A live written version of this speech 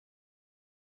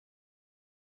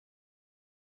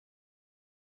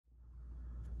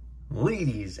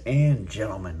Ladies and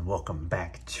gentlemen, welcome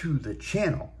back to the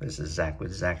channel. This is Zach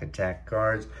with Zach Attack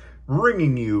Cards,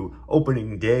 bringing you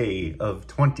opening day of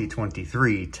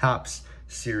 2023 Topps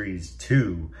Series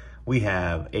 2. We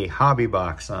have a hobby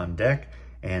box on deck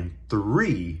and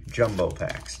 3 jumbo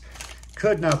packs.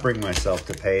 Could not bring myself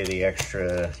to pay the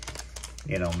extra,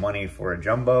 money for a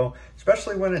jumbo,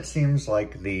 especially when it seems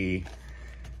like the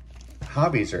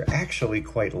hobbies are actually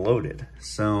quite loaded.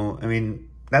 So,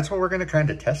 that's what we're going to kind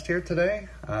of test here today.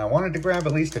 I wanted to grab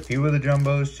at least a few of the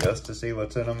jumbos just to see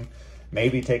what's in them.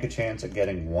 Maybe take a chance at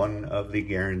getting one of the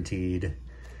guaranteed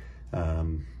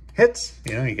hits.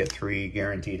 You get 3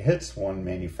 guaranteed hits, 1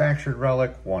 manufactured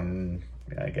relic, 1,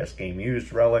 game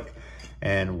used relic,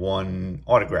 and 1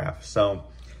 autograph. So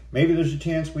maybe there's a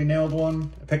chance we nailed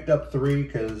one. I picked up 3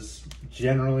 because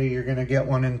generally you're going to get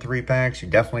 1 in 3 packs. You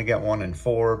definitely get 1 in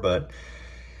 4, but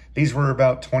these were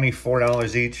about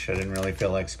 $24 each. I didn't really feel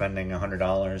like spending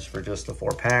 $100 for just the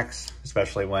 4 packs,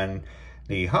 especially when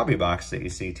the hobby box that you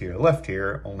see to your left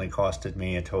here only costed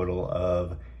me a total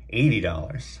of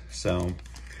 $80. So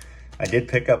I did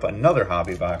pick up another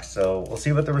hobby box, so we'll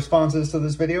see what the response is to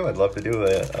this video. I'd love to do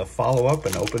a follow-up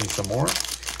and open some more.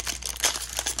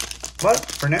 But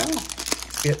for now,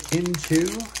 let's get into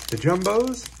the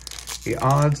jumbos. The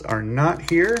odds are not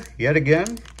here yet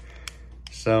again,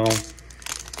 so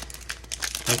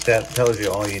I think that tells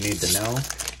you all you need to know.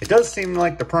 It does seem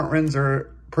like the print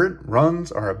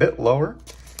runs are a bit lower,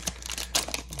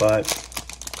 but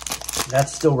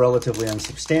that's still relatively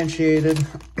unsubstantiated.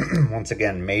 Once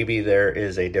again, maybe there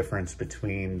is a difference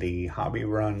between the hobby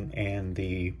run and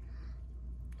the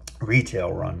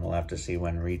retail run. We'll have to see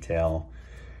when retail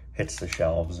hits the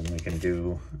shelves and we can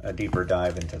do a deeper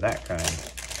dive into that kind.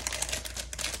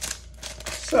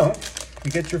 So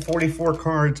you get your 44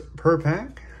 cards per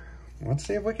pack. Let's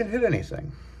see if we can hit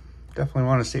anything. Definitely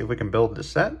want to see if we can build the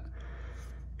set.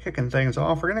 Kicking things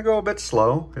off, we're going to go a bit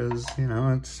slow because,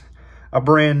 it's a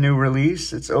brand new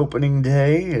release. It's opening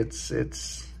day.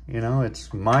 It's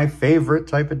my favorite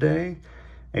type of day.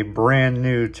 A brand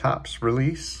new Topps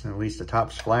release, at least a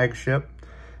Topps flagship,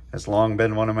 has long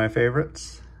been one of my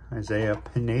favorites. Isaiah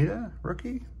Pineda,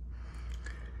 rookie.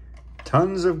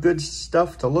 Tons of good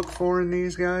stuff to look for in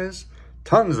these guys.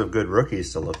 Tons of good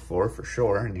rookies to look for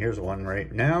sure. And here's one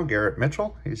right now, Garrett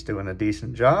Mitchell. He's doing a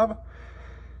decent job.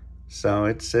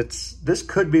 So this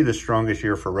could be the strongest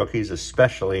year for rookies,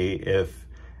 especially if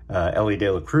Elly De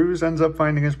La Cruz ends up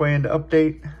finding his way into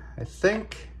update. I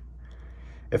think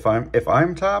if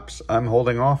I'm Topps, I'm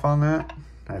holding off on that.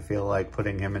 I feel like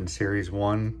putting him in Series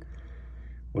 1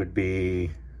 would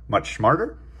be much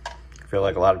smarter. I feel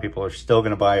like a lot of people are still going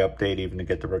to buy update even to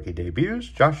get the rookie debuts.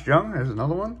 Josh Jung, there's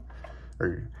another one.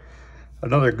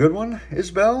 Another good one.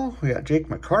 Isbell. We got Jake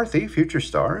McCarthy, Future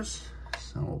Stars.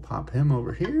 So we'll pop him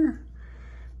over here.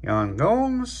 Yan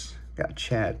Gomes. Got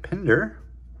Chad Pinder.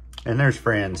 And there's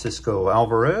Francisco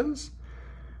Alvarez.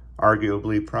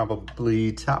 Arguably,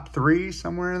 probably top 3,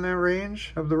 somewhere in that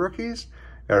range of the rookies.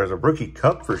 There's a rookie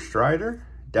cup for Strider.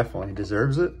 Definitely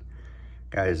deserves it.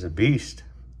 Guy is a beast.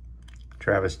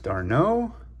 Travis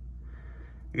d'Arnaud.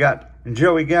 You got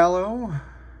Joey Gallo.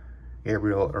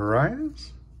 Gabriel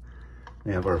Arias.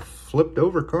 We have our flipped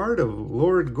over card of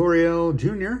Lord Gurriel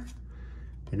Jr.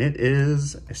 And it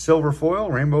is a silver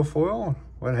foil, rainbow foil,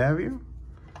 what have you.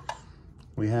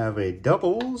 We have a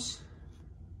doubles.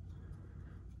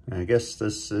 I guess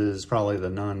this is probably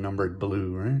the non-numbered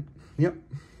blue, right? Yep.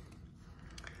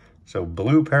 So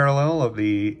blue parallel of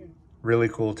the really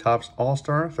cool Topps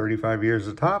All-Star, 35 years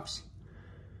of Topps.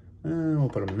 We'll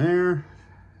put them there.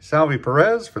 Salvi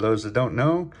Perez, for those that don't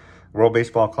know, World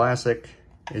Baseball Classic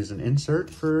is an insert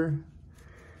for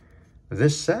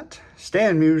this set.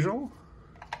 Stan Musial.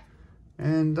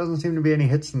 And doesn't seem to be any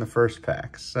hits in the first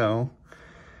pack. So,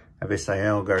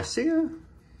 Avisail Garcia.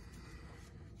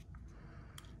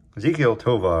 Ezequiel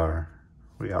Tovar.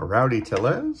 We got Rowdy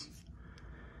Tellez.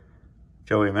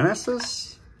 Joey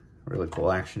Meneses. Really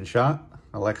cool action shot.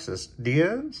 Alexis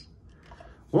Diaz.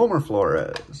 Wilmer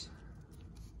Flores.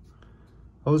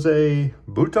 Jose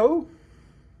Buto.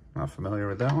 Not familiar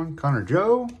with that one. Connor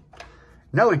Joe.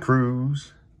 Nelly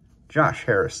Cruz. Josh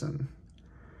Harrison.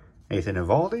 Nathan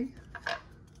Eovaldi.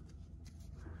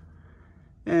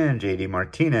 And JD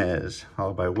Martinez,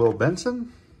 followed by Will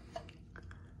Benson.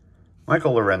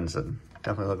 Michael Lorenzen.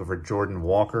 Definitely looking for Jordan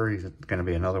Walker. He's going to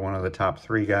be another one of the top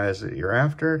 3 guys that you're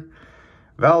after.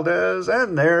 Valdez,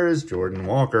 and there's Jordan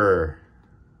Walker.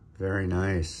 Very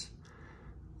nice.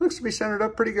 Looks to be centered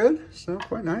up pretty good, so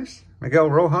quite nice. Miguel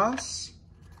Rojas.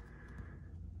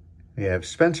 We have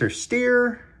Spencer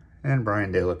Steer and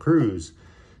Brian De La Cruz.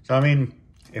 So,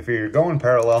 if you're going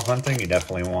parallel hunting, you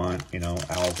definitely want, you know,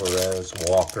 Alvarez,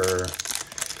 Walker.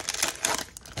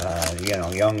 You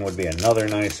know, Young would be another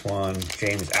nice one.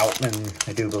 James Outman,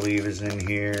 I do believe, is in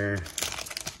here.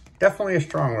 Definitely a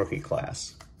strong rookie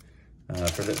class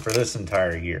for this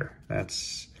entire year. That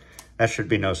should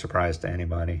be no surprise to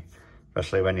anybody,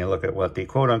 especially when you look at what the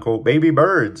quote-unquote baby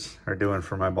birds are doing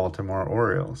for my Baltimore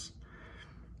Orioles.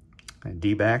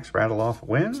 D-backs rattle off a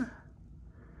win.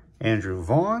 Andrew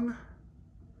Vaughn.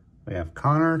 We have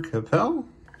Connor Capel.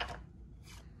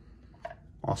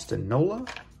 Austin Nola.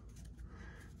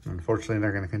 Unfortunately,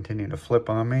 they're going to continue to flip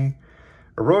on me.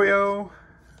 Arroyo.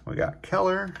 We got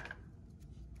Keller.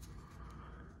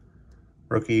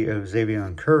 Rookie of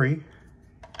Xavier Curry.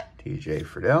 TJ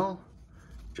Friedel.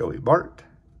 Joey Bart.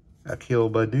 Akil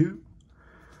Badu.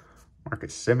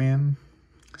 Marcus Simeon.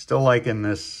 Still liking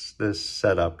this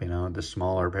setup, you know, the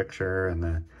smaller picture and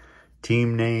the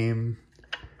team name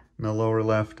in the lower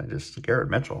left. Garrett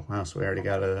Mitchell. Wow, so we already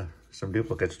got some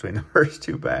duplicates between the first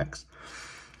two backs.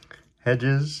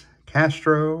 Hedges,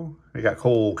 Castro. We got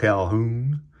Cole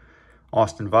Calhoun.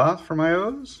 Austin Voth for my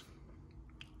O's.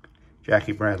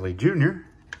 Jackie Bradley Jr.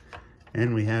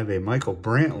 And we have a Michael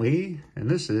Brantley. And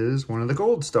this is one of the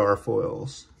Gold Star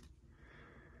foils.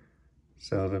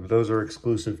 So those are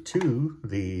exclusive to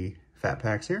the Fat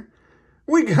Packs here.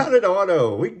 We got an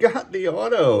auto. We got the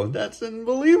auto. That's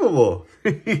unbelievable.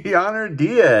 Yainer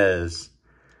Diaz.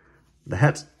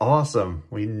 That's awesome.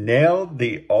 We nailed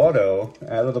the auto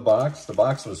out of the box. The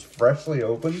box was freshly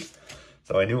opened,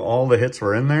 so I knew all the hits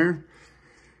were in there.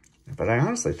 But I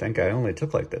honestly think I only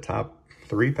took like the top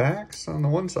 3 packs on the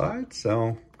one side,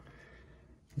 so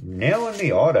nailing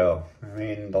the auto. I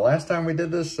mean, the last time we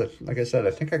did this, like I said,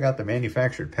 I think I got the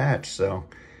manufactured patch, so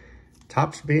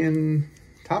Topps being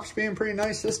pretty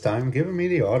nice this time, giving me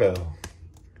the auto.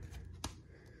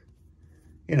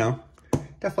 You know,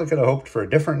 definitely could have hoped for a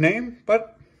different name,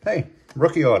 but hey,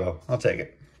 rookie auto, I'll take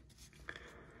it.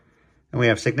 And we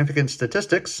have significant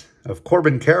statistics of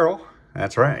Corbin Carroll.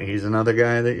 That's right, he's another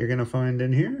guy that you're going to find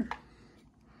in here.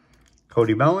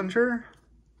 Cody Bellinger.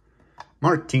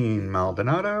 Martin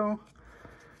Maldonado.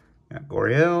 Got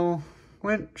Goriel.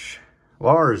 Lynch.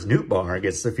 Lars Nootbaar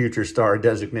gets the Future Star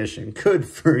designation. Good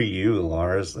for you,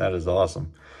 Lars. That is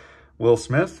awesome. Will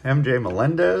Smith. MJ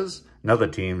Melendez. Another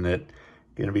team that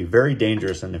going to be very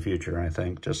dangerous in the future, I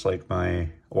think, just like my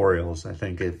Orioles. I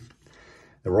think if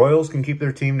the Royals can keep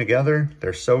their team together,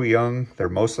 they're so young, they're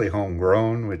mostly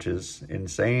homegrown, which is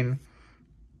insane.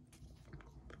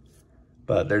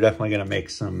 But they're definitely going to make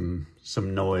some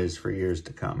noise for years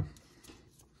to come.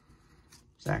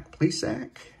 Zach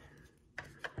Plesac.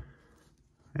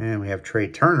 And we have Trey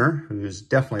Turner, who's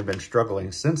definitely been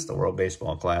struggling since the World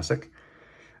Baseball Classic.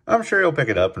 I'm sure he'll pick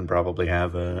it up and probably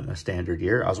have a standard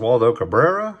year. Oswaldo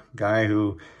Cabrera, guy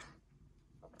who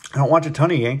I don't watch a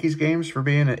ton of Yankees games for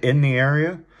being in the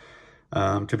area.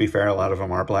 To be fair, a lot of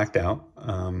them are blacked out.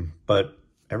 But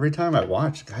every time I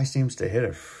watch, the guy seems to hit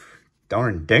a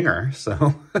darn dinger.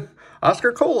 So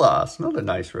Oscar Colas, another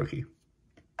nice rookie.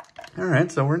 All right,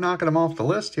 so we're knocking them off the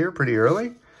list here pretty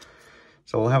early.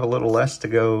 So we'll have a little less to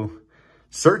go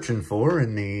searching for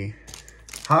in the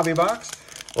hobby box.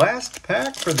 Last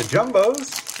pack for the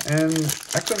jumbos, and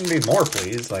I couldn't be more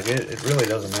pleased. Like, it really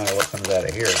doesn't matter what comes out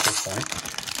of here at this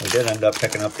point. We did end up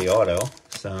picking up the auto,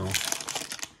 so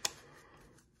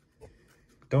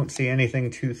don't see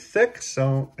anything too thick,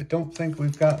 so I don't think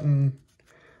we've gotten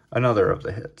another of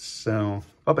the hits. So,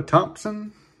 Bubba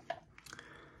Thompson,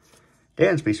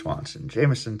 Dansby Swanson,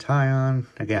 Jameson Taillon.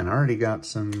 Again, already got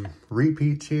some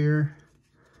repeats here,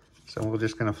 so we're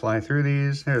just going to fly through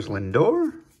these. There's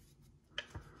Lindor.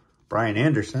 Brian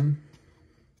Anderson.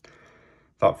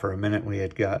 Thought for a minute we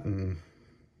had gotten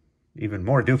even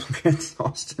more duplicates.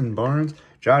 Austin Barnes.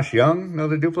 Josh Young,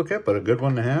 another duplicate, but a good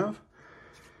one to have.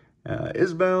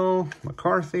 Isbell,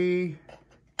 McCarthy,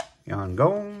 Yan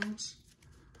Gomes.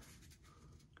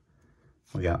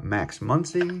 We got Max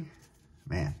Muncy.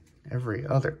 Man, every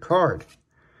other card.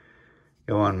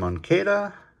 Yohan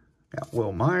Moncada. Got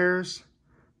Will Myers.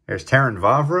 There's Terrin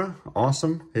Vavra.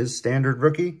 Awesome. His standard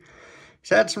rookie. He's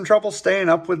had some trouble staying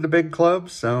up with the big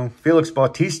clubs, so Felix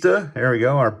Bautista, there we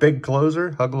go, our big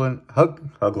closer, Huggin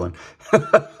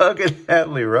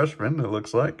Hadley Rushman, it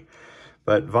looks like.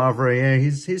 But Vavra, yeah,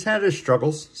 he's had his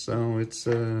struggles, so it's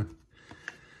we'll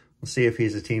see if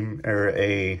he's a team or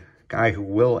a guy who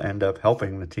will end up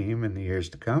helping the team in the years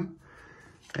to come.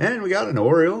 And we got an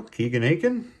Oriole, Keegan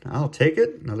Aiken. I'll take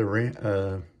it. Another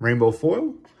rainbow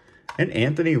foil. And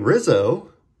Anthony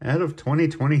Rizzo out of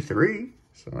 2023.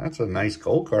 So that's a nice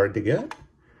gold card to get.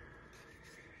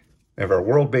 We have our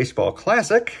World Baseball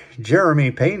Classic,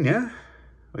 Jeremy Pena.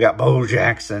 We got Bo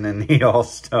Jackson in the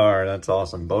All-Star. That's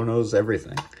awesome. Bo knows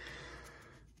everything.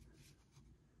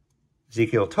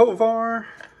 Ezequiel Tovar,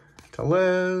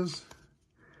 Tellez.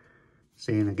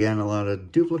 Seeing again a lot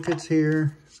of duplicates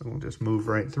here, so we'll just move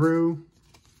right through.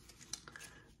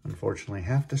 Unfortunately,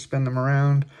 have to spin them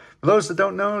around. For those that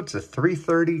don't know, it's a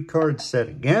 330 card set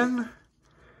again.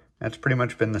 That's pretty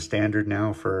much been the standard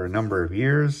now for a number of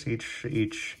years.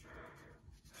 Each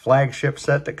flagship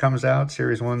set that comes out,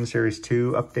 Series 1, Series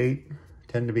 2 update,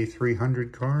 tend to be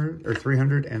 300 cards, or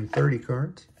 330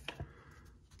 cards.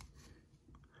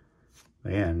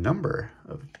 Yeah, number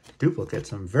of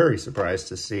duplicates I'm very surprised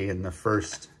to see in the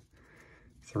first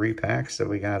 3 packs that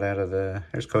we got out of the...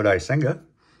 There's Kodai Senga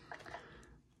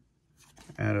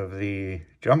out of the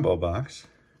jumbo box.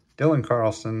 Dylan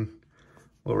Carlson,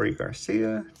 Lori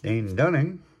Garcia, Dane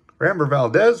Dunning, Framber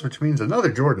Valdez, which means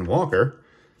another Jordan Walker.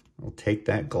 We'll take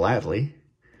that gladly.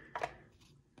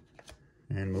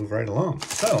 And move right along.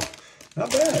 So,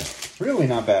 not bad. Really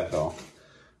not bad at all.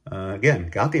 Again,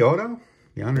 got the auto.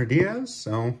 Yainer Diaz,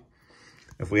 so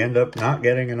if we end up not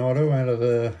getting an auto out of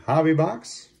the hobby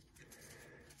box,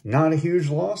 not a huge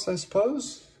loss, I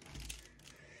suppose.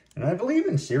 And I believe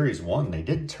in Series 1, they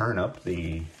did turn up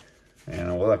the,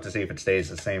 we'll have to see if it stays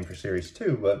the same for Series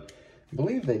 2, but I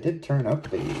believe they did turn up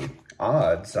the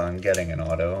odds on getting an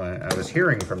auto. I was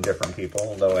hearing from different people,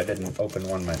 although I didn't open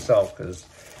one myself because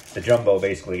the jumbo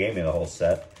basically gave me the whole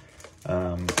set.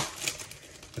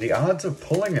 The odds of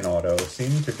pulling an auto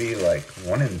seem to be like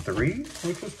 1 in 3,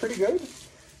 which was pretty good.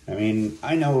 I mean,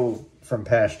 I know from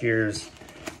past years,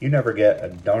 you never get a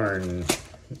darn,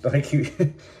 like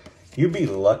you'd be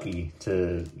lucky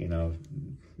to,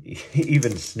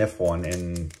 even sniff one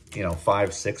in,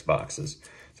 5, 6 boxes.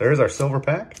 So there's our silver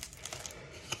pack.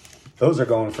 Those are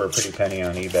going for a pretty penny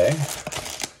on eBay.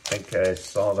 I think I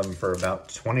saw them for about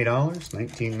 $20,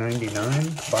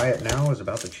 $19.99. Buy it now is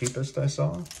about the cheapest I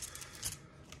saw.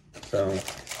 So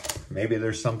maybe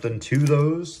there's something to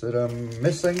those that I'm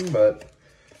missing, but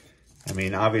I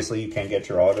mean, obviously you can't get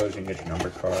your autos, you can get your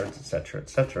numbered cards,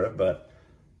 etc., but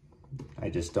I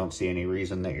just don't see any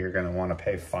reason that you're going to want to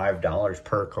pay $5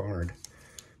 per card.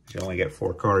 You only get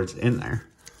 4 cards in there.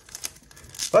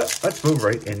 But let's move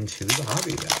right into the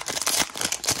hobby then.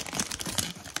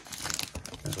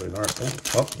 As we've already,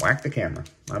 oh, whack the camera.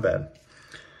 My bad.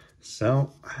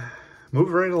 So,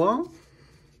 move right along.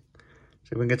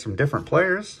 See if we can get some different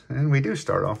players. And we do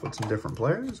start off with some different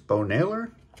players. Bo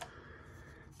Naylor.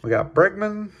 We got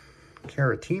Bregman,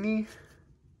 Caratini.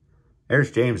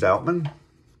 There's James Outman.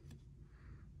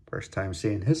 First time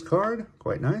seeing his card.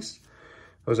 Quite nice.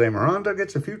 Jose Miranda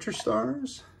gets a Future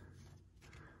Stars.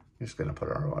 Just going to put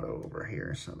our auto over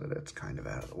here so that it's kind of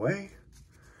out of the way.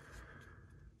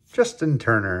 Justin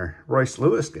Turner. Royce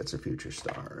Lewis gets a Future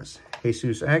Stars.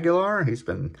 Jesus Aguilar. He's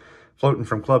been floating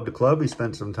from club to club. He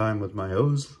spent some time with my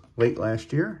O's late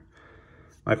last year.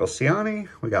 Michael Ciani.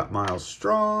 We got Miles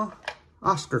Straw.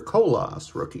 Oscar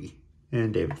Colas, rookie.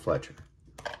 And David Fletcher.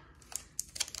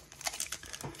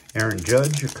 Aaron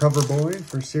Judge, a cover boy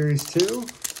for Series 2.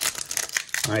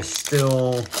 I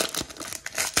still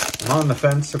am on the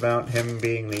fence about him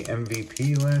being the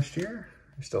MVP last year.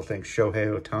 I still think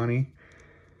Shohei Ohtani,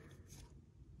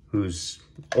 who's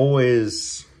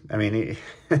always, I mean,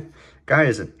 guy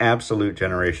is an absolute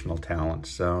generational talent.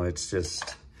 So it's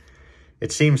just,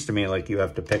 it seems to me like you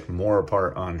have to pick more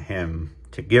apart on him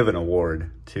to give an award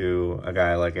to a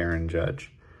guy like Aaron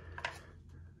Judge.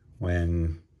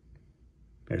 When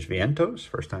there's Vientos,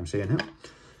 first time seeing him.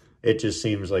 It just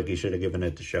seems like he should have given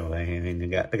it to Shohei. I mean,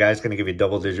 the guy's going to give you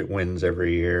double-digit wins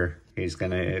every year. He's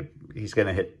gonna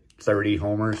hit 30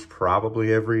 homers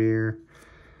probably every year.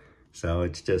 So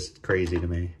it's just crazy to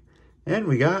me. And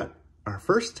we got our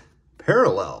first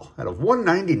parallel out of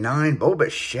 199, Bo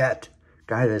Bichette.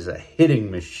 Guy that is a hitting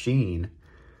machine.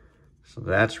 So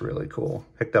that's really cool.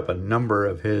 Picked up a number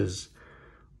of his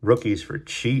rookies for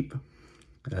cheap.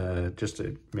 Just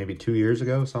maybe 2 years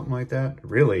ago, something like that.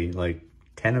 Really, like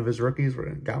 10 of his rookies were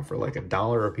got for like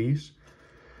 $1 a piece.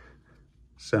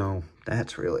 So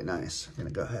that's really nice. I'm gonna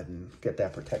go ahead and get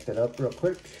that protected up real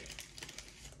quick.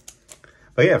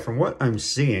 But yeah, from what I'm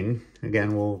seeing,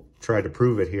 again, we'll try to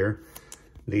prove it here.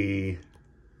 And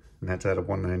that's out of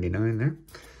 199 there.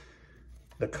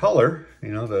 The color,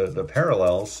 the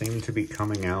parallels seem to be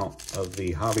coming out of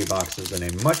the hobby boxes in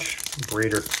a much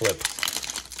greater clip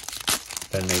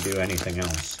than they do anything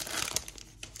else.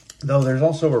 Though there's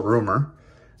also a rumor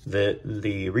that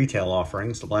the retail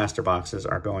offerings, the blaster boxes,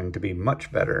 are going to be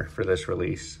much better for this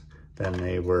release than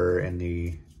they were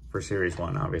for Series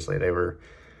 1. Obviously, they were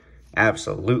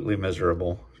absolutely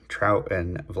miserable. Trout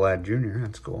and Vlad Jr.,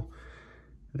 that's cool.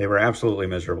 They were absolutely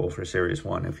miserable for Series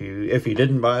 1. If you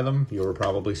didn't buy them, you were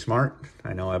probably smart.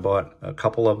 I know I bought a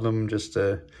couple of them just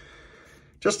to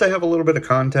have a little bit of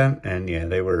content, and yeah,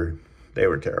 they were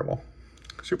terrible.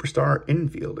 Superstar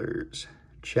infielders,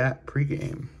 chat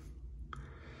pregame.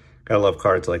 Gotta love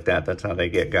cards like that. That's how they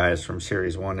get guys from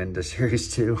Series 1 into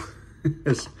Series 2.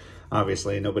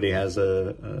 Obviously, nobody has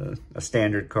a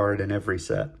standard card in every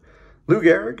set. Lou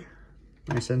Gehrig,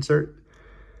 nice insert.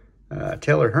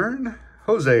 Taylor Hearn,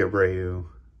 Jose Abreu,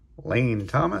 Lane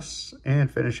Thomas, and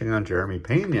finishing on Jeremy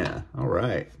Pena. All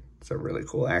right. It's a really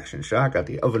cool action shot. Got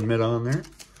the oven mitt on there.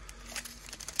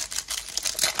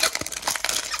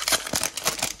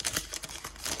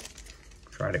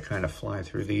 Try to kind of fly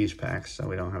through these packs so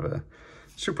we don't have a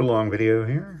super long video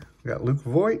here. We got Luke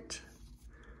Voigt,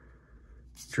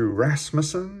 Drew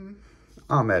Rasmussen,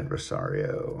 Ahmed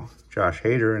Rosario, Josh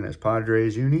Hader in his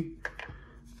Padres uni,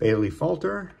 Bailey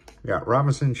Falter. We got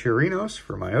Robinson Chirinos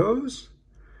for my O's,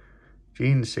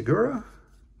 Gene Segura.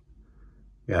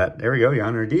 There we go,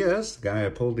 Yonder Diaz, the guy I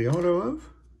pulled the auto of,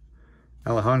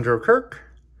 Alejandro Kirk,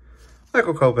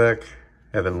 Michael Kopech,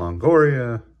 Evan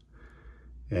Longoria,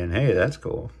 and hey, that's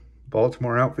cool.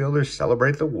 Baltimore outfielders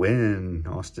celebrate the win.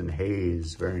 Austin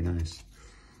Hayes, very nice.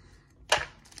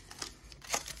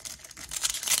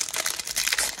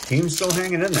 Team's still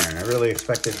hanging in there. I really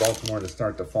expected Baltimore to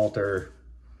start to falter,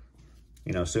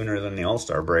 you know, sooner than the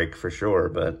All-Star break for sure,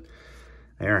 but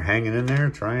they are hanging in there,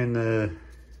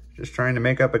 just trying to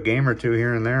make up a game or two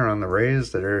here and there on the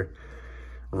Rays that are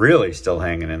really still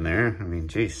hanging in there. I mean,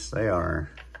 geez, they are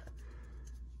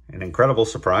an incredible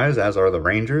surprise, as are the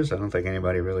Rangers. I don't think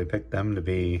anybody really picked them to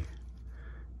be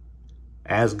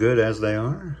as good as they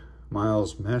are.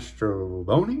 Miles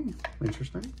Mastrobuoni,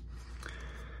 interesting.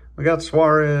 We got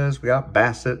Suarez, we got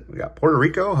Bassett, we got Puerto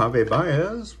Rico, Javi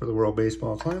Baez for the World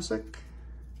Baseball Classic.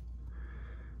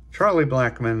 Charlie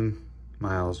Blackmon,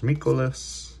 Miles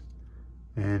Mikolas,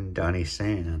 and Donnie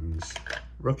Sands,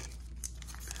 rookie.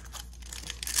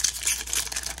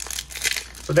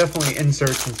 So definitely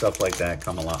inserts and stuff like that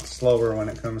come a lot slower when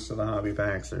it comes to the hobby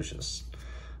packs. There's just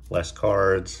less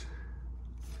cards.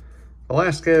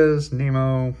 Velasquez,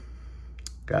 Nemo,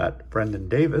 got Brendan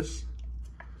Davis,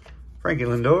 Frankie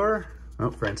Lindor,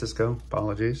 Francisco,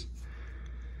 apologies.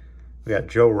 We got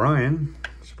Joe Ryan,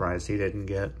 surprised he didn't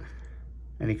get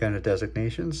any kind of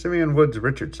designation. Simeon Woods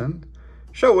Richardson,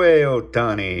 Shohei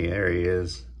Ohtani, there he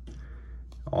is,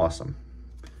 awesome.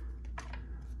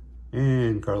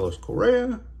 And Carlos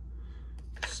Correa,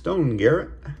 Stone Garrett,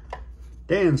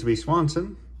 Dansby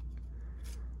Swanson.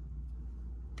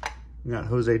 We got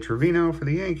Jose Trevino for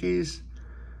the Yankees.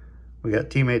 We got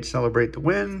teammates celebrate the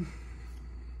win.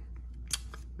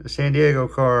 The San Diego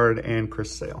card and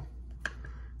Chris Sale,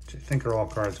 which I think are all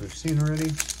cards we've seen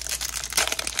already.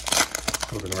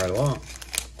 Moving right along.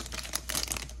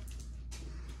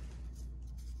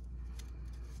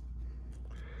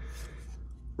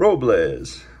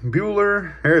 Robles,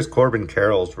 Bueller, here's Corbin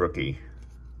Carroll's rookie.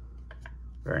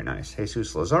 Very nice.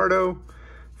 Jesus Luzardo,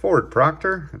 Ford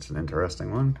Proctor, that's an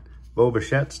interesting one. Bo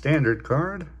Bichette standard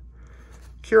card.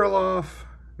 Kirilloff,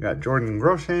 we got Jordan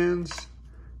Groshans,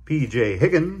 PJ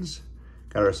Higgins.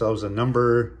 Got ourselves a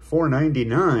number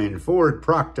 499 Ford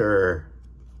Proctor.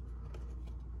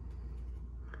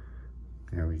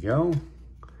 There we go.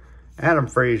 Adam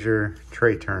Frazier,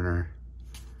 Trey Turner,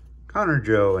 Connor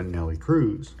Joe, and Nelly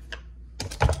Cruz.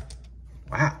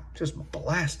 Wow, just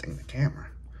blasting the camera.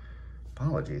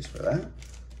 Apologies for that.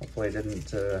 Hopefully I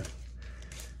didn't,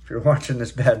 if you're watching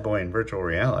this bad boy in virtual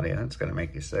reality, that's gonna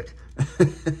make you sick.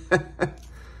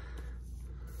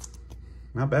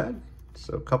 Not bad.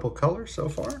 So a couple colors so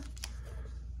far.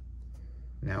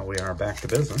 Now we are back to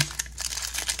business.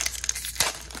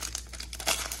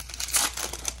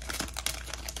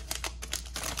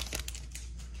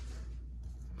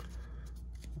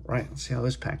 Right, let's see how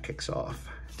this pack kicks off.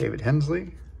 David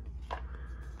Hensley,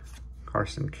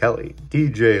 Carson Kelly,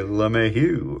 DJ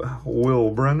LeMahieu, Will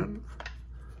Brennan.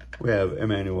 We have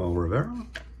Emmanuel Rivera,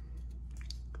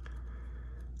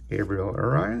 Gabriel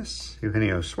Arias,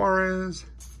 Eugenio Suarez,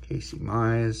 Casey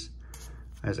Mize,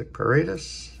 Isaac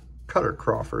Paredes, Cutter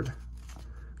Crawford,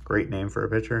 great name for a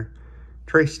pitcher,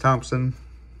 Trace Thompson.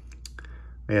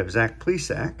 We have Zach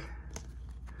Plesac,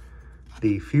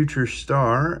 the future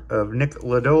star of Nick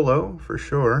Lodolo for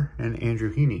sure, and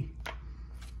Andrew Heaney.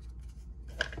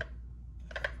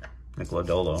 Nick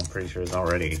Lodolo, I'm pretty sure, is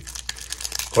already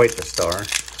quite the star.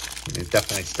 He's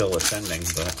definitely still ascending,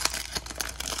 but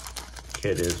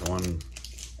kid is one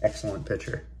excellent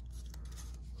pitcher.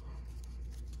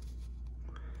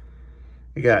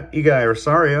 You got Eguy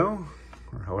Rosario,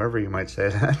 or however you might say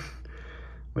that.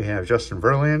 We have Justin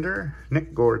Verlander,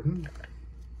 Nick Gordon,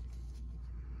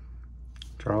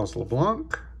 Charles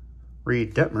LeBlanc,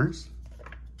 Reed Detmers,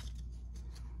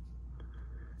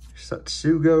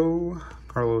 Satsugo,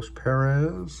 Carlos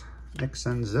Perez, Nick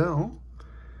Senzel,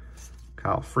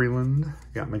 Kyle Freeland,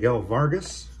 got Miguel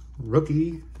Vargas,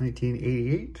 rookie,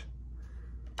 1988,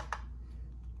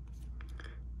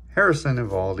 Harrison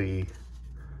Evaldi,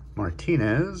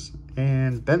 Martinez,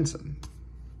 and Benson.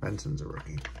 Benson's a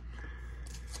rookie.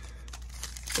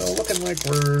 So looking like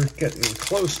we're getting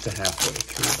close to halfway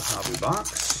through the hobby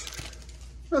box.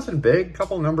 Nothing big,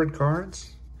 couple numbered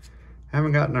cards.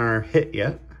 Haven't gotten our hit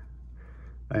yet.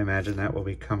 I imagine that will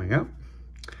be coming up.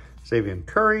 Xavier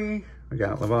Curry, we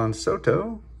got Levon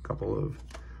Soto, a couple of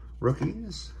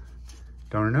rookies.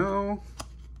 Darno,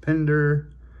 Pinder,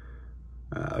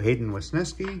 Hayden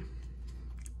Wesneski,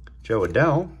 Joe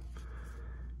Adell,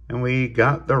 and we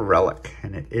got the relic,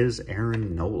 and it is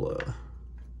Aaron Nola,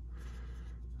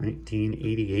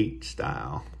 1988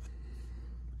 style.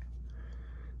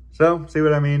 So, see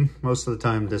what I mean? Most of the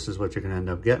time, this is what you're going to end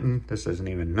up getting. This isn't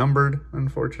even numbered,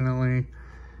 unfortunately.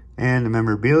 And the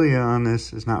memorabilia on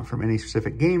this is not from any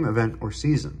specific game, event, or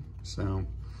season. So,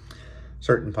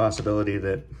 certain possibility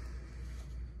that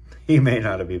he may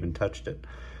not have even touched it.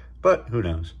 But, who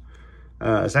knows?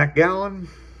 Zach Gallen,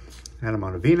 Adam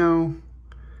Ottavino,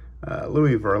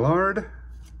 Louis Varland,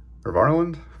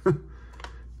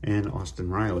 and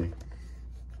Austin Riley.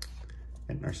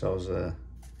 Getting ourselves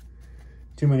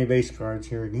too many base cards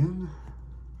here again.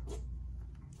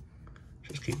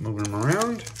 Just keep moving them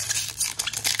around.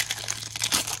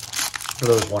 For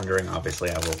those wondering, obviously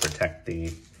I will protect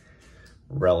the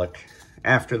relic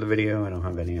after the video. I don't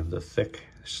have any of the thick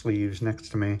sleeves next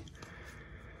to me.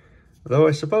 Though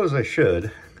I suppose I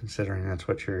should, considering that's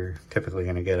what you're typically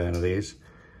going to get out of these.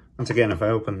 Once again, if I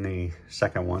open the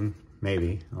second one,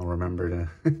 maybe I'll remember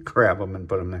to grab them and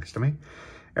put them next to me.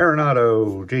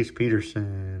 Arenado, Jace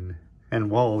Peterson, and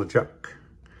Waldichuk.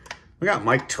 We got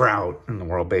Mike Trout in the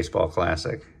World Baseball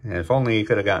Classic. If only you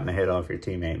could have gotten a hit off your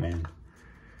teammate, man.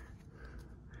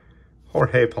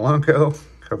 Jorge Polanco,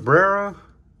 Cabrera.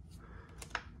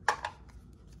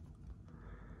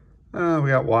 We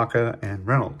got Waka and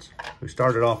Reynolds. We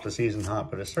started off the season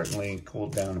hot, but it's certainly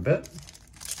cooled down a bit.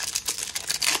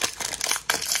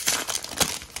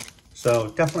 So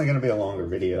definitely going to be a longer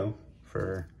video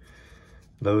for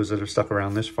those that have stuck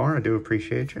around this far. I do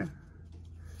appreciate you.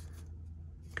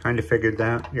 Kind of figured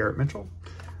that, Garrett Mitchell,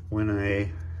 when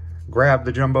I grabbed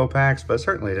the jumbo packs, but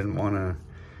certainly didn't want to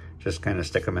just kind of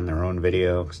stick them in their own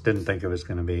video. Didn't think it was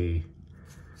going to be,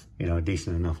 you know, a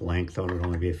decent enough length. Thought it would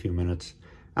only be a few minutes.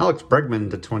 Alex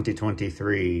Bregman to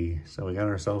 2023. So we got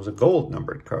ourselves a gold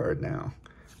numbered card now.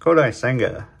 Kodai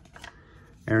Senga,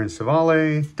 Aaron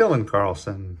Savale, Dylan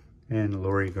Carlson, and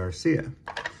Lori Garcia.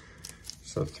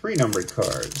 So 3 numbered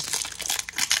cards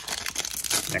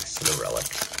next to the relic.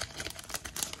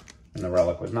 And the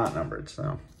relic was not numbered,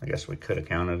 so I guess we could have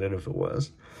counted it if it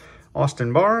was.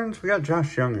 Austin Barnes, we got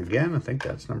Josh Young again. I think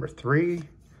that's number 3.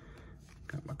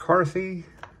 Got McCarthy.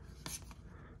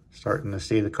 Starting to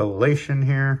see the collation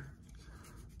here.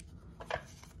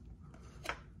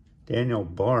 Daniel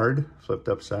Bard, flipped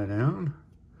upside down.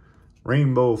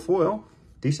 Rainbow foil.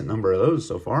 Decent number of those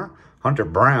so far. Hunter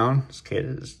Brown. This kid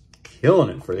is killing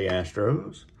it for the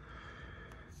Astros.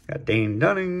 Got Dane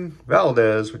Dunning.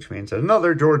 Valdez, which means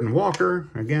another Jordan Walker.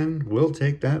 Again, we'll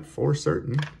take that for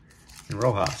certain. And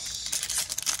Rojas.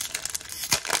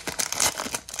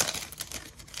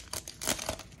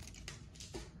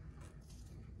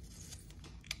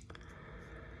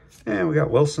 And we got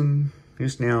Wilson,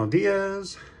 Yusniel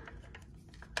Diaz,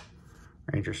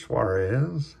 Ranger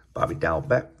Suarez, Bobby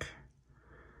Dalbec,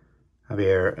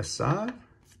 Javier Assad,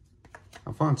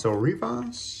 Alfonso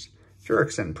Rivas,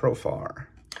 Jurickson Profar,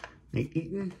 Nate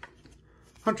Eaton,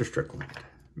 Hunter Strickland,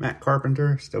 Matt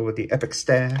Carpenter, still with the epic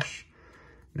stash,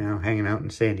 now hanging out in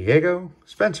San Diego,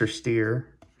 Spencer Steer,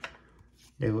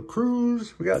 De La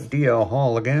Cruz, we got DL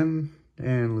Hall again,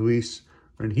 and Luis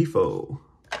Rengifo.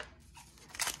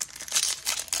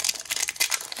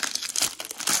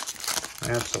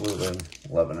 Absolutely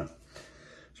loving it.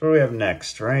 So what do we have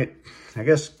next, right? I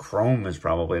guess Chrome is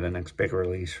probably the next big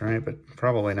release, right? But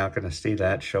probably not going to see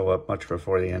that show up much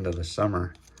before the end of the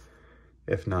summer,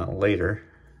 if not later.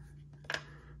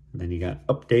 And then you got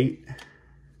Update,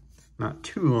 not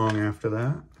too long after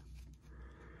that.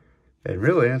 And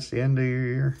really, that's the end of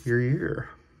your year.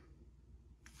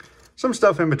 Some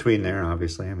stuff in between there,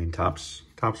 obviously. I mean, Topps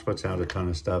puts out a ton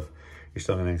of stuff. You're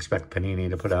still going to expect Panini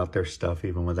to put out their stuff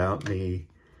even without the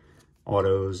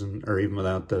autos or even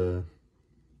without the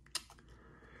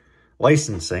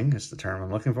licensing is the term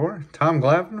I'm looking for. Tom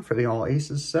Glavine for the All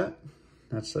Aces set.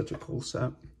 That's such a cool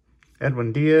set.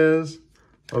 Edwin Diaz,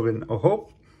 Logan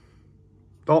O'Hoppe,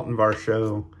 Dalton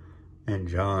Varsho, and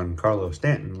John Carlos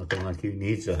Stanton looking like he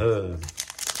needs a hug.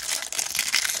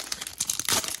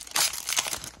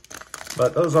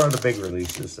 But those are the big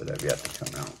releases that have yet to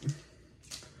come out.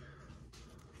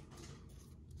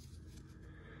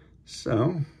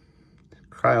 So,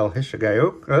 Kyle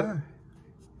Hishigioka,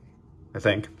 I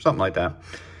think, something like that.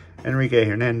 Enrique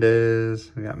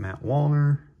Hernandez, we got Matt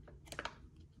Wallner,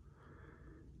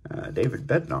 David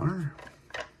Bednar.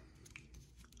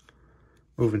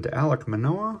 Moving to Alek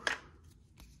Manoah.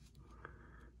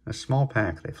 A small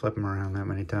pack, they flip them around that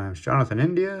many times. Jonathan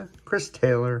India, Chris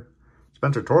Taylor,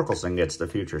 Spencer Torkelson gets the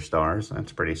future stars.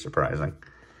 That's pretty surprising,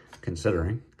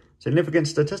 considering. Significant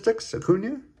statistics,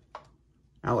 Acuna,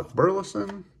 Alec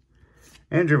Burleson,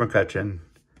 Andrew McCutchen,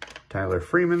 Tyler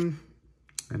Freeman,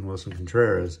 and Wilson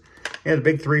Contreras. Yeah, the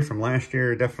big three from last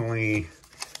year, definitely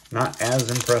not as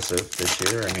impressive this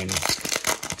year. I mean,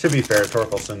 to be fair,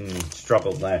 Torkelson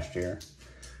struggled last year,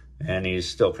 and he's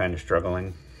still kind of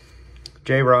struggling.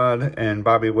 J-Rod and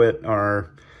Bobby Witt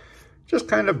are just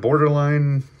kind of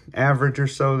borderline average or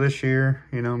so this year.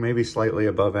 You know, maybe slightly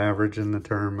above average in the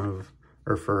term of,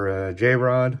 or for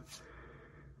J-Rod.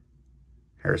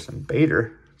 Harrison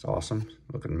Bader, it's awesome.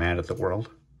 Looking mad at the world.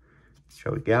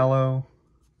 Joey Gallo,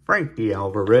 Frankie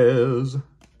Alvarez,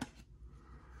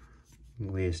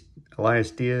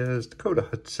 Elias Diaz, Dakota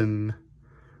Hudson,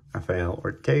 Rafael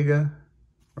Ortega,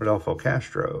 Rodolfo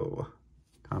Castro,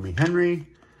 Tommy Henry,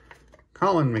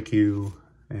 Colin McHugh,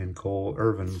 and Cole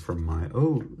Irvin from my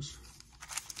O's.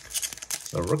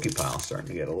 The rookie pile's starting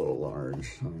to get a little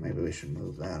large, so maybe we should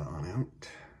move that on out.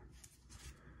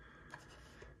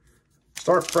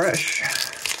 Start fresh.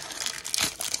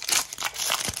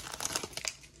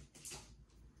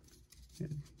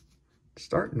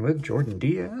 Starting with Jordan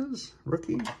Diaz,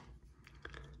 rookie.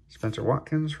 Spencer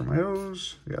Watkins for my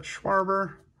O's. We got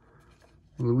Schwarber,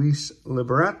 Luis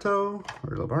Liberato,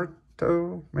 or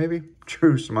Liberto, maybe.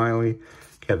 Drew Smiley,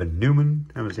 Kevin Newman.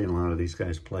 Haven't seen a lot of these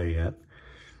guys play yet.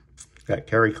 Got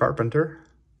Kerry Carpenter,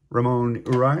 Ramon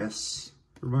Urias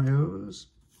for my O's.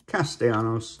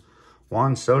 Castellanos,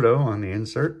 Juan Soto on the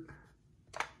insert.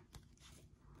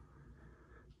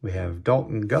 We have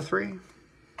Dalton Guthrie,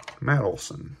 Matt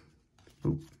Olson,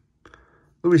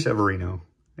 Luis Severino,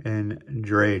 and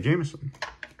Dre Jameson.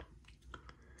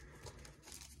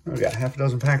 We got half a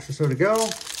dozen packs or so to go,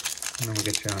 and then we'll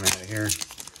get you on out of here.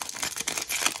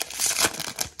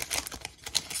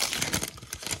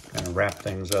 Kind of wrap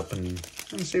things up and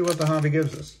see what the hobby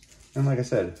gives us. And like I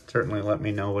said, certainly let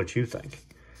me know what you think.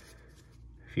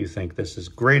 If you think this is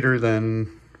greater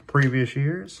than previous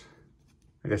years,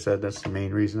 like I said, that's the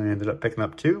main reason I ended up picking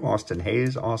up two. Austin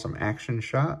Hayes, awesome action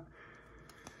shot.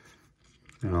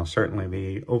 And I'll certainly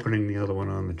be opening the other one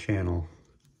on the channel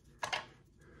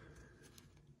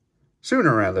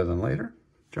sooner rather than later.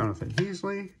 Jonathan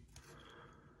Heasley,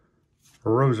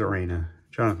 Rosarena,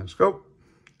 Jonathan Scope,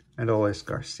 Adolis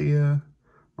Garcia,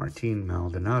 Martin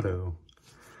Maldonado,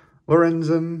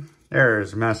 Lorenzen.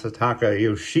 There's Masataka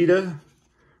Yoshida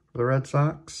for the Red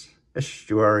Sox,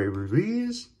 Estuary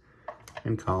Ruiz,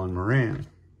 and Colin Moran.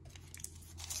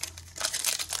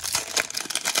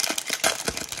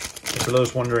 For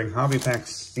those wondering, hobby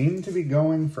packs seem to be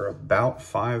going for about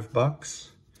 $5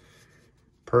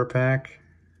 per pack.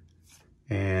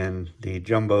 And the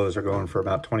jumbos are going for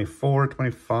about 24,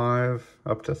 25,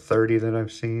 up to 30 that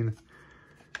I've seen.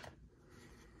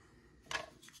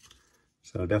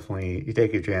 So definitely, you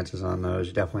take your chances on those.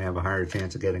 You definitely have a higher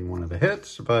chance of getting one of the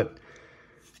hits. But,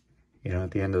 you know,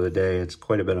 at the end of the day, it's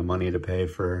quite a bit of money to pay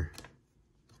for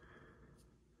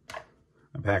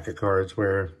a pack of cards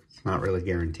where it's not really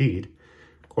guaranteed.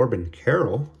 Corbin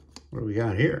Carroll, what do we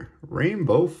got here?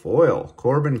 Rainbow foil,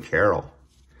 Corbin Carroll.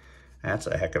 That's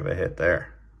a heck of a hit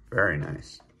there. Very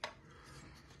nice.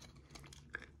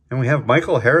 And we have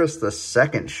Michael Harris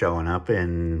II showing up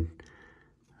in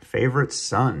Favorite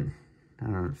Son.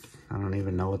 I don't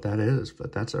even know what that is,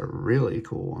 but that's a really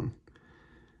cool one.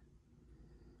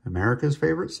 America's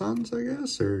Favorite Sons, I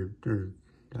guess, or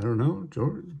I don't know,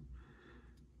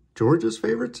 George's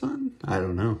Favorite Son? I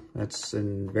don't know. That's a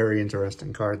very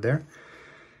interesting card there.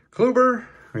 Kluber,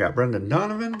 we got Brendan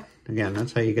Donovan. Again,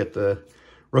 that's how you get the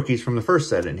rookies from the first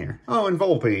set in here. Oh, and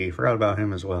Volpe, forgot about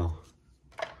him as well.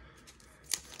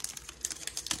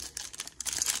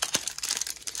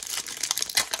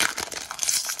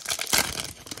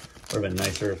 Would have been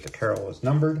nicer if the Carroll was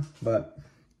numbered, but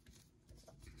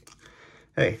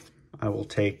hey, I will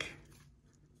take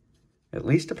at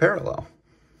least a parallel.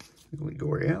 Lee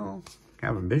Goriel,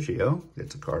 Kevin Biggio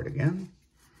gets a card again.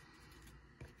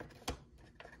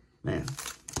 Man.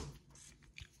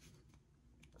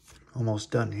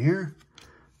 Almost done here.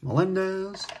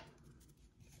 Melendez.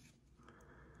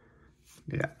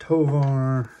 We got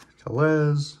Tovar,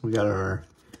 Tellez. We got our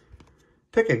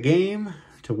pick a game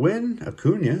to win,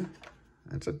 Acuna.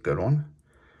 That's a good one.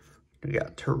 We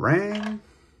got Terang,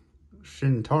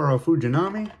 Shintaro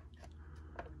Fujinami,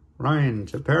 Ryan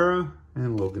Tepera,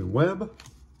 and Logan Webb.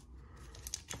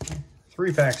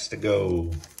 3 packs to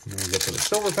go. And we'll get to the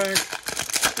silver pack,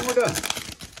 and we're done.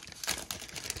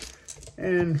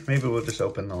 And maybe we'll just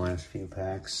open the last few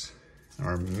packs.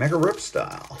 Our Mega Rip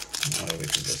style. That way we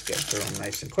can just get through them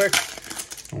nice and quick.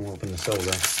 And we'll open the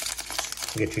silver.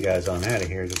 We'll get you guys on out of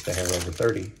here just a hair over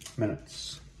 30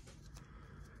 minutes.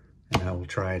 And I will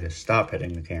try to stop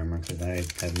hitting the camera because I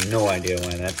have no idea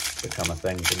why that's become a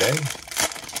thing today.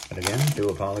 But again, do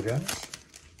apologize.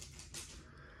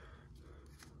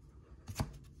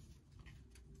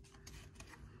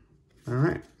 All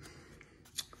right.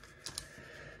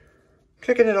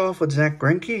 Kicking it off with Zach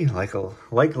Greinke, like a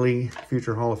likely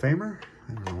future Hall of Famer.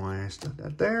 I don't know why I stuck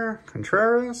that there.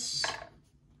 Contreras.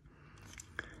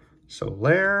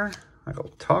 Soler.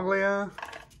 Michael Toglia.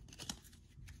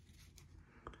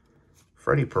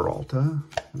 Freddie Peralta.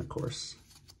 And of course,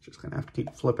 just going to have to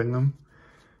keep flipping them.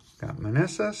 Got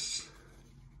Meneses.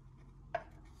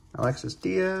 Alexis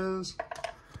Diaz.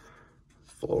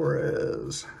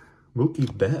 Flores.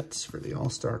 Mookie Betts for the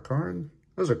All-Star card.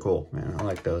 Those are cool, man. I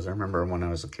like those. I remember when I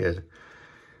was a kid.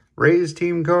 Rays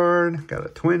team card. Got a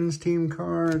Twins team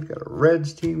card. Got a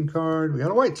Reds team card. We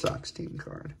got a White Sox team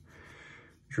card.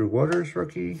 Drew Waters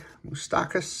rookie.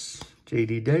 Moustakas.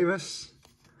 J.D. Davis.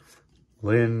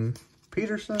 Lynn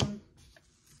Peterson.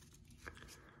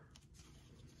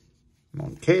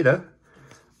 Moncada.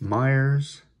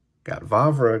 Myers. Got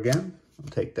Vavra again. I'll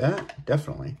take that.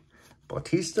 Definitely.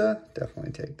 Bautista.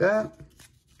 Definitely take that.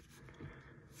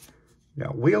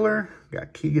 Got Wheeler,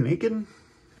 got Keegan Aiken,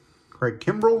 Craig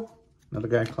Kimbrell, another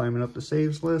guy climbing up the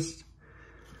saves list.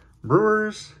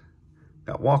 Brewers,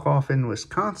 got walk-off in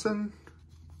Wisconsin.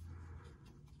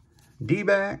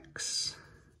 D-backs,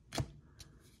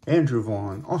 Andrew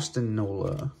Vaughn, Austin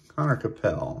Nola, Connor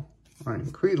Capel,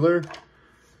 Ryan Creedler,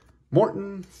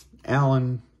 Morton,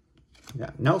 Allen,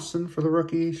 got Nelson for the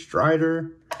rookie,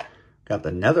 Strider, got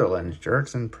the Netherlands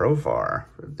jerks and Profar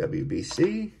for the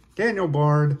WBC, Daniel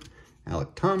Bard,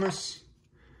 Alec Thomas,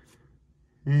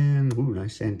 and, ooh,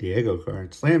 nice San Diego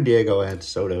card. Slam Diego adds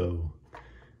Soto.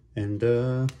 And,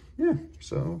 yeah,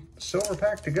 so silver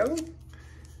pack to go.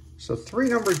 So 3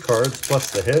 numbered cards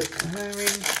plus the hit. I mean,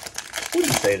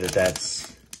 wouldn't say that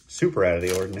that's super out of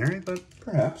the ordinary, but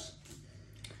perhaps.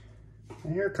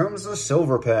 And here comes the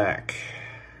silver pack.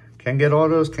 Can get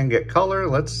autos, can get color.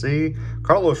 Let's see.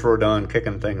 Carlos Rodon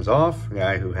kicking things off. A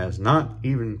guy who has not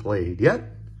even played yet.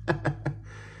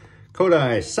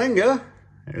 Kodai Senga,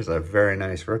 there's a very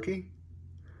nice rookie.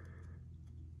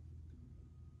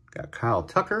 Got Kyle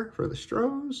Tucker for the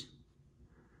Stros.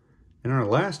 And our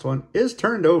last one is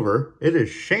turned over. It is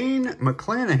Shane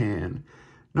McClanahan,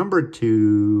 number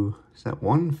 2. Is that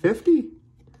 150?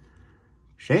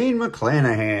 Shane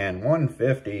McClanahan,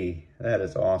 150. That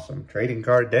is awesome. Trading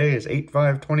card day is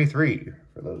 8/5/23,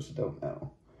 for those who don't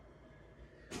know.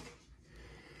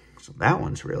 So that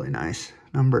one's really nice.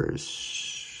 Numbers...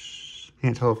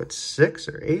 Can't tell if it's 6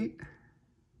 or 8.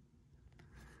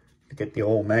 To get the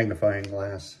old magnifying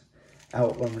glass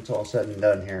out when it's all said and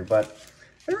done here. But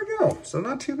there we go. So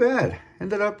not too bad.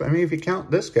 Ended up, I mean, if you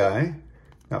count this guy,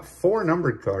 got 4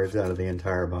 numbered cards out of the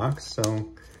entire box.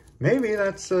 So maybe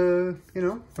that's, you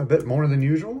know, a bit more than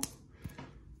usual.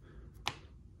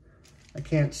 I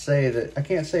can't say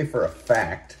for a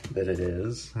fact that it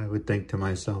is. I would think to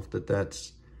myself that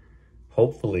that's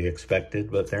hopefully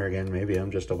expected, but there again, maybe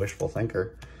I'm just a wishful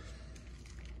thinker.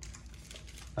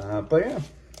 But yeah,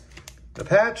 the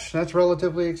patch, that's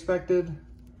relatively expected.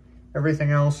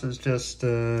 Everything else is just,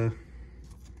 you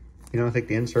know, I think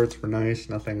the inserts were nice,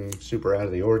 nothing super out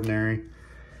of the ordinary.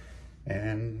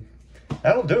 And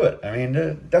that'll do it. I mean,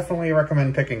 definitely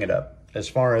recommend picking it up. As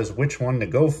far as which one to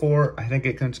go for, I think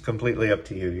it's completely up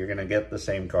to you. You're going to get the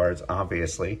same cards,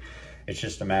 obviously. It's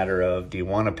just a matter of, do you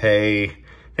want to pay...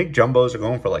 I think jumbos are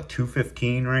going for like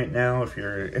 $215 right now. If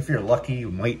you're lucky, you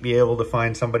might be able to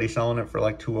find somebody selling it for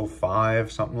like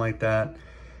 $205, something like that.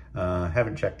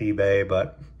 Haven't checked eBay,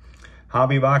 but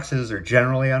hobby boxes are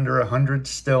generally under $100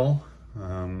 still.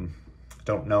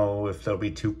 Don't know if they'll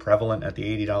be too prevalent at the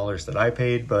 $80 that I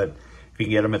paid, but if you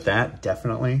can get them at that,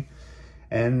 definitely.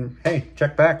 And hey,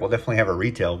 check back. We'll definitely have a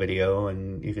retail video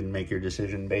and you can make your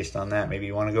decision based on that. Maybe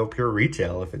you want to go pure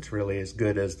retail if it's really as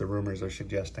good as the rumors are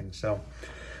suggesting. So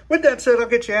with that said, I'll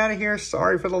get you out of here.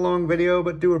 Sorry for the long video,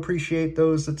 but do appreciate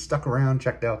those that stuck around,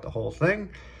 checked out the whole thing.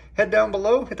 Head down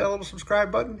below, hit that little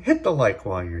subscribe button, hit the like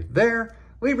while you're there.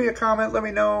 Leave me a comment, let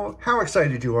me know how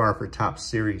excited you are for Topps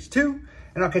Series 2,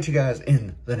 and I'll catch you guys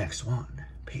in the next one.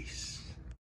 Peace.